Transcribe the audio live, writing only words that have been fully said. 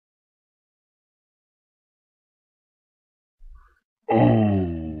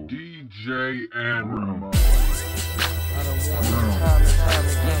DJ Animosity. I don't want it time and time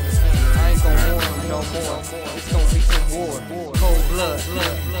again. I ain't gon' warn them no more. It's gon' be some war. Cold blood.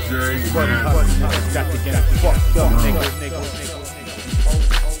 DJ Got to get fucked up, nigga.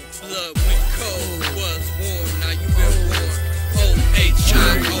 Blood went cold, was warm, now you been warm.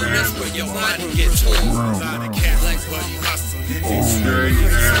 O-H-I-O, that's where your body get torn. A lot of cats like buddy hustling, they swear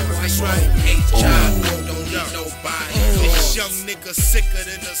that's right. H-I-O, don't need nobody. This young nigga sicker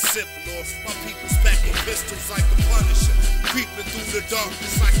than a Sith Lord. My people's packing pistols like the Punisher, creeping through the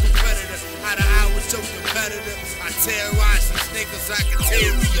darkness like a predator. Out of eye with your competitor, I terrorize these niggas like a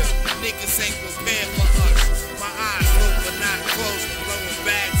terrier. Niggas ain't prepared for us. My eyes open, not closed, blowing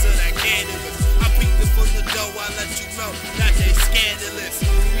bags of that cannabis. I peeked it from the door, I let you know that they scandalous.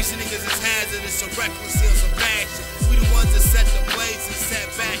 These niggas is hazardous, so reckless sales of fashion. We the ones that set the blaze and set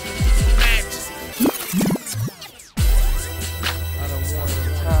back the matches. I don't want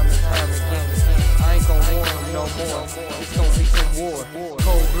it time and time again. I ain't gon' warn them no more. It's gon' be some war.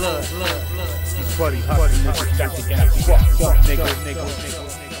 Cold blood. These buddy hustling niggas got to get fucked up, nigga.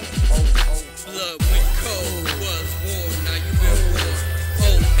 Blood went cold, was warm, now you been warm.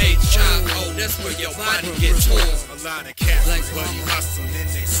 O-H-I-O, that's where your body get torn. A lot of cats like buddy hustling and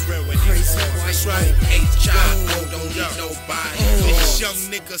they swear when they torn. That's right, H-I-O, don't need nobody. This young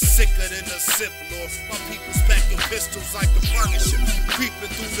nigga sicker than a Sith Lord. My people's packing pistols like the Punisher,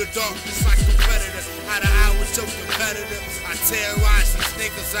 creeping through the darkness like a predator. Out of eye with your competitor, I terrorize these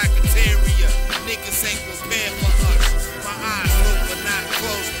niggas like a terrier. Niggas ain't prepared for us. My eyes open, not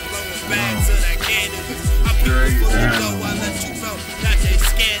closed, blowing bags of that cannabis. I peek from the door, I let you know that they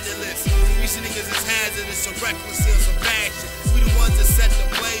scandalous. These niggas is hazardous, so reckless sales of fashion. We the ones that set the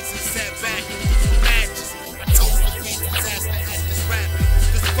blaze and set back and the matches. I toast to be disaster at this rapping,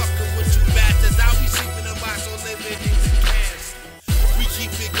 cause fucking with you bastards, I'll be sleeping in a box or living in the cast. We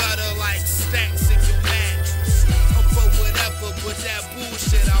keep it gutter like stacks in your mattress. I'm for whatever, but that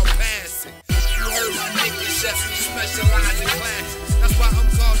bullshit I'll pass it. You heard my niggas, yes, we specialize in class. That's why I'm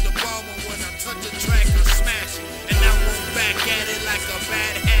called the bomber. When I touch a track, I smash it, and I won't back at it like a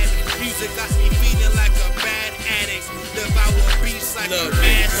bad habit. Music got me feeling like a bad addict. Devour beats like a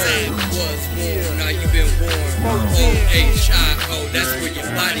bad savage. Was warm, now you been warm. O-H-I-O, that's where your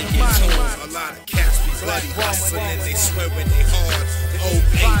body get torn. A lot of cats be bloody hustling and they swear when they hard.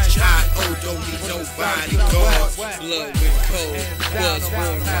 O-H-I-O, don't need nobody guard. Blood went cold, was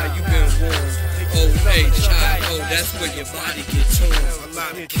warm, now you been warm. O-H-I-O, that's where your body get torn. A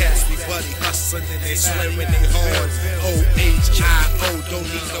lot of cats be buddy hustling and they swear when they hard. O-H-I-O, don't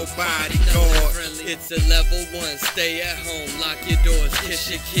need nobody guard. It's a level 1, stay at home, lock your doors, kiss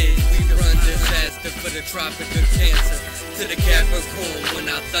your kids. We run disaster for the tropic of cancer. To the Capricorn, when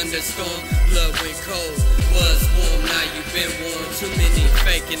I thunderstorm, blood went cold, was warm, now you been warm. Too many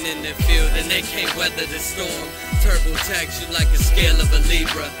faking in the field and they can't weather the storm. Turbo tax you like a scale of a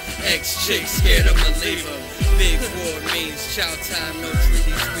Libra. Ex-chick scared I'ma leave her. Big war means chow time, no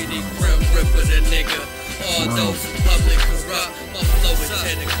treaty, sweetie, Grim Ripp Ent Undaground. All those who public corrupt, my flow is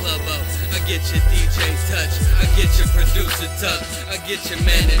tear the club up. I get your DJ touch, I get your producer tuck, I get your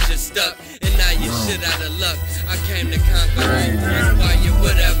manager stuck, and now you're shit out of luck. I came to conquer all quiet,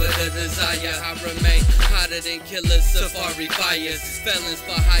 whatever the desire. I remain hotter than killer safari fires. Felons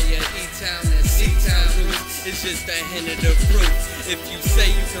for hire, E-Town and C-Town roots. It's just a hint of the proof. If you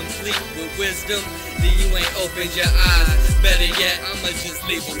say you complete with wisdom, then you ain't opened your eyes. Better yet, I'ma just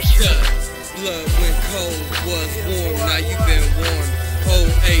leave them shut. Blood went cold, was warm, now you been warm.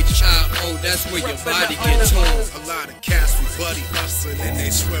 O-H-I-O, that's where your body get torn. A lot of cats be buddy hustling and they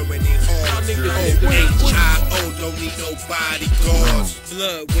swear when they hard. O-H-I-O, don't need nobody guards.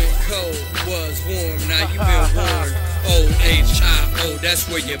 Blood went cold, was warm, now you been warm. O-H-I-O, that's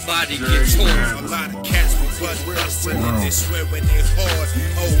where your body get torn. A lot of cats be buddy hustling and they swear when they hard.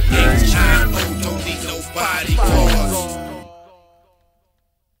 O-H-I-O, don't need nobody guards.